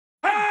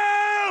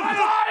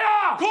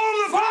Call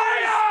the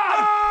fire!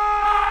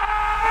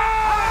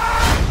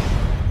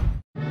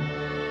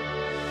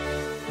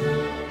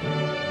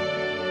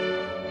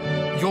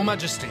 Your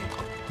Majesty,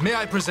 may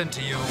I present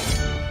to you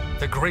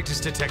the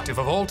greatest detective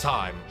of all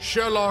time,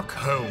 Sherlock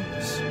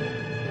Holmes,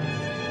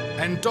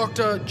 and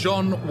Dr.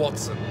 John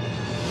Watson.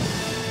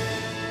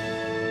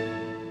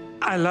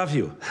 I love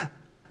you.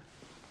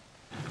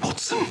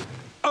 Watson?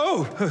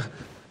 Oh!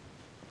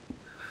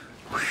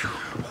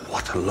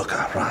 What a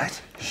looker, right?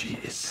 She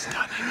is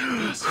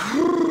stunning.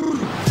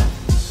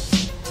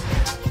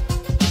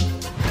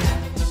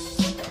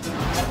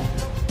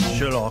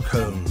 Sherlock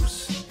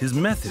Holmes. His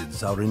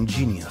methods are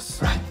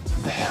ingenious. Right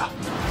there.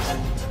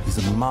 He's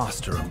a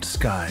master of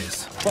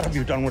disguise. What have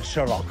you done with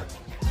Sherlock?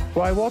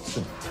 Why,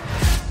 Watson?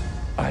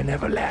 I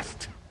never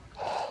left.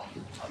 Oh,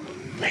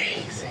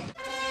 amazing.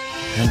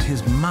 And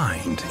his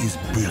mind is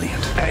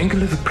brilliant.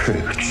 Angle of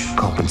approach,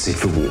 compensate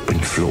for warp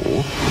and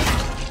floor.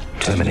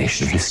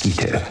 Termination of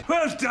mosquito.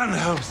 Well done,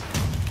 Holmes.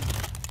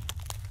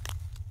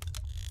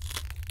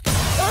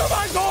 Oh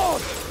my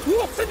God!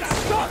 Watson,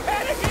 stop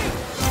panicking!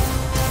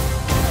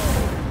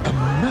 A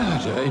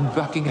murder in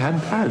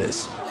Buckingham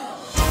Palace.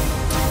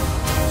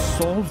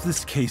 Solve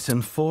this case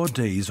in 4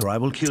 days or I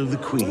will kill the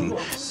Queen.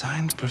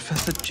 Signed,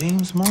 Professor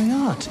James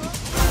Moriarty.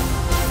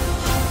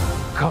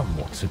 Come,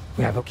 Watson,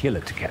 we have a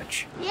killer to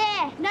catch.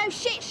 Yeah, no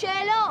shit,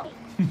 Sherlock.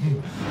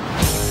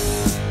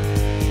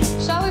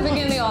 Shall we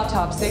begin the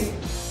autopsy?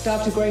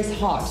 Dr. Grace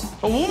Hart.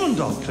 A woman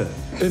doctor.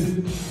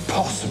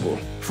 Impossible.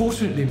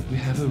 Fortunately, we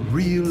have a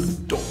real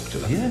doctor.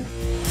 Yeah?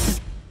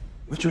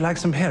 Would you like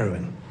some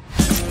heroin?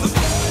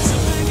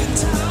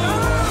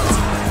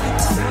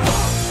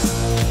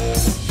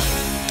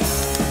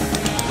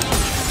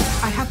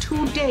 I have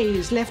 2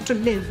 days left to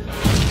live.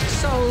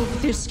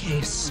 Solve this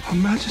case. Her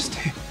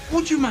Majesty,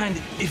 would you mind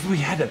if we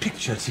had a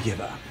picture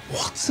together?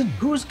 Watson,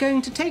 who's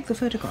going to take the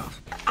photograph?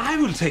 I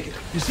will take it.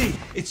 You see,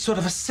 it's sort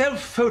of a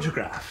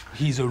self-photograph.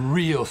 He's a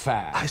real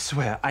fan. I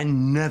swear, I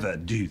never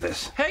do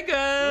this. Hey,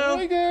 girl!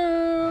 Hey,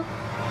 girl!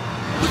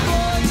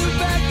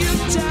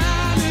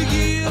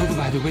 Over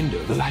by the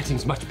window, the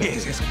lighting's much better.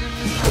 Yes, yes.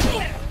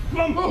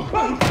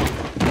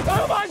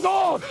 Oh my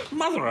God!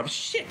 Mother of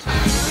shit!